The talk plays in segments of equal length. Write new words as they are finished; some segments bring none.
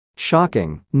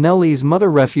Shocking. Nelly's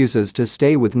mother refuses to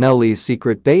stay with Nelly's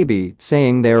secret baby,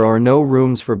 saying there are no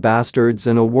rooms for bastards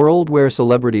in a world where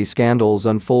celebrity scandals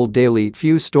unfold daily.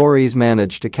 Few stories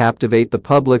manage to captivate the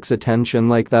public's attention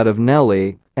like that of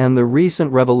Nelly and the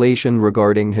recent revelation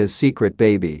regarding his secret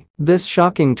baby. This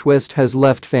shocking twist has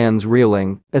left fans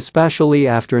reeling, especially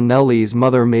after Nelly's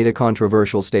mother made a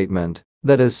controversial statement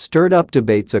that has stirred up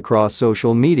debates across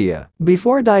social media.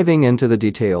 Before diving into the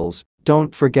details,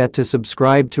 don't forget to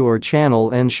subscribe to our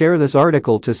channel and share this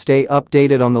article to stay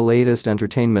updated on the latest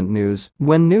entertainment news.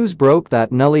 When news broke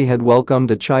that Nelly had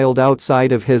welcomed a child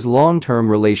outside of his long-term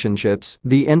relationships,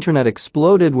 the internet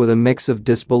exploded with a mix of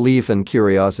disbelief and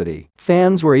curiosity.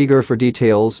 Fans were eager for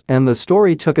details, and the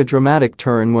story took a dramatic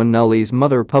turn when Nelly's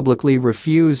mother publicly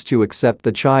refused to accept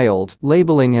the child,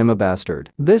 labeling him a bastard.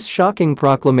 This shocking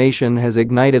proclamation has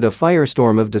ignited a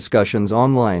firestorm of discussions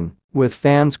online, with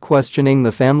fans questioning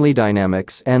the family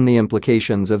dynamics and the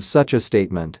implications of such a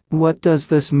statement. What does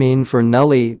this mean for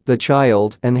Nelly, the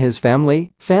child, and his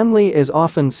family? Family is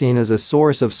often seen as a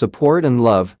source of support and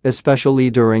love, especially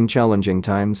during challenging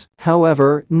times.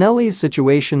 However, Nelly's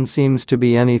situation seems to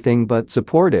be anything but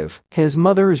supportive. His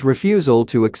mother's refusal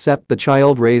to accept the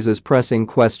child raises pressing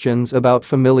questions about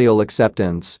familial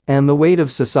acceptance and the weight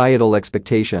of societal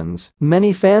expectations.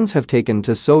 Many fans have taken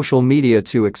to social media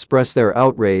to express their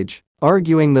outrage,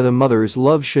 arguing that a mother's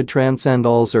love should transcend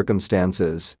all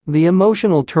circumstances. The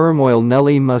emotional turmoil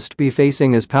Nelly must be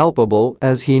facing is palpable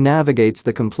as he navigates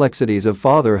the complexities of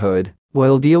fatherhood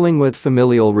while dealing with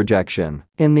familial rejection.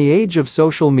 In the age of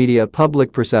social media,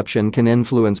 public perception can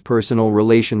influence personal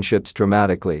relationships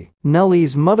dramatically.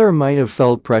 Nelly's mother might have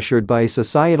felt pressured by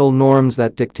societal norms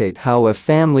that dictate how a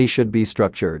family should be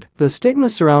structured. The stigma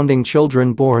surrounding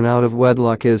children born out of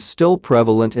wedlock is still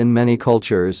prevalent in many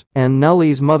cultures, and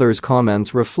Nelly's mother's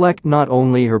comments reflect not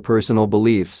only her personal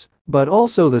beliefs, but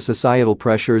also the societal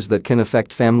pressures that can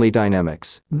affect family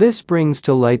dynamics. This brings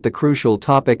to light the crucial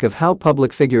topic of how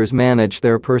public figures manage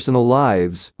their personal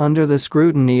lives under the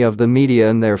scrutiny of the media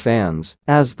and their fans.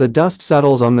 As the dust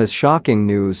settles on this shocking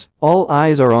news, all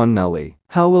eyes are on Nelly.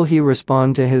 How will he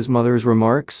respond to his mother's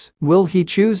remarks? Will he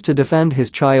choose to defend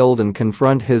his child and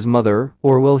confront his mother,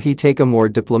 or will he take a more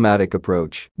diplomatic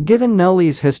approach? Given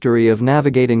Nelly's history of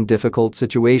navigating difficult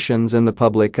situations in the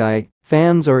public eye,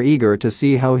 fans are eager to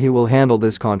see how he will handle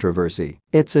this controversy.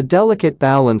 It's a delicate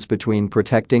balance between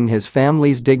protecting his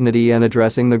family's dignity and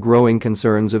addressing the growing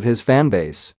concerns of his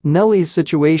fanbase. Nelly's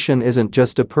situation isn't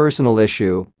just a personal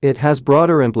issue, it has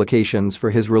broader implications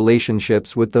for his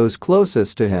relationships with those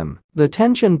closest to him. The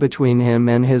tension between him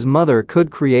and his mother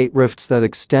could create rifts that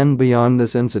extend beyond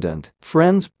this incident.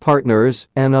 Friends, partners,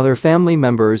 and other family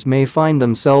members may find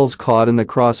themselves caught in the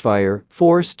crossfire,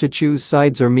 forced to choose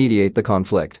sides or mediate the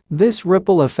conflict. This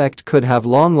ripple effect could have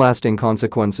long-lasting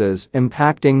consequences,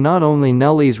 impacting not only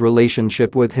Nelly's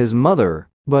relationship with his mother,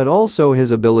 but also his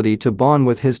ability to bond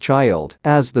with his child.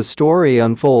 As the story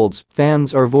unfolds,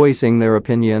 fans are voicing their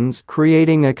opinions,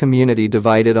 creating a community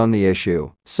divided on the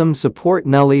issue. Some support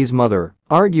Nelly's mother,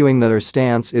 arguing that her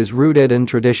stance is rooted in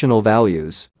traditional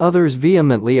values. Others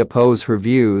vehemently oppose her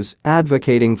views,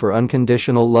 advocating for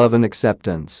unconditional love and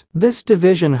acceptance. This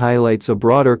division highlights a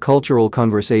broader cultural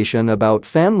conversation about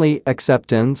family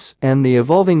acceptance and the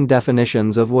evolving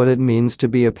definitions of what it means to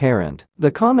be a parent.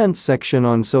 The comments section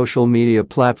on social media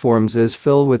platforms is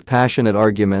filled with passionate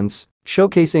arguments,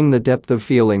 showcasing the depth of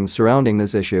feelings surrounding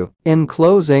this issue. In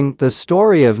closing, the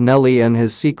story of Nelly and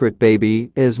his secret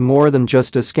baby is more than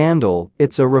just a scandal,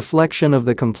 it's a reflection of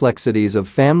the complexities of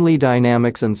family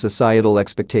dynamics and societal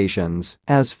expectations.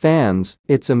 As fans,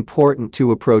 it's important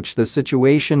to approach the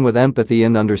situation with empathy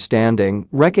and understanding,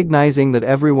 recognizing that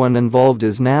everyone involved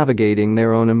is navigating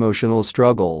their own emotional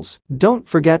struggles. Don't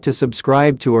forget to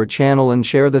subscribe to our channel and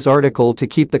share this article to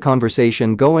keep the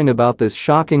conversation going about this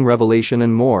shocking revelation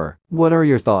and more. What are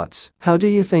your thoughts? How do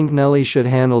you think Nelly should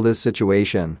handle this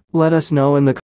situation? Let us know in the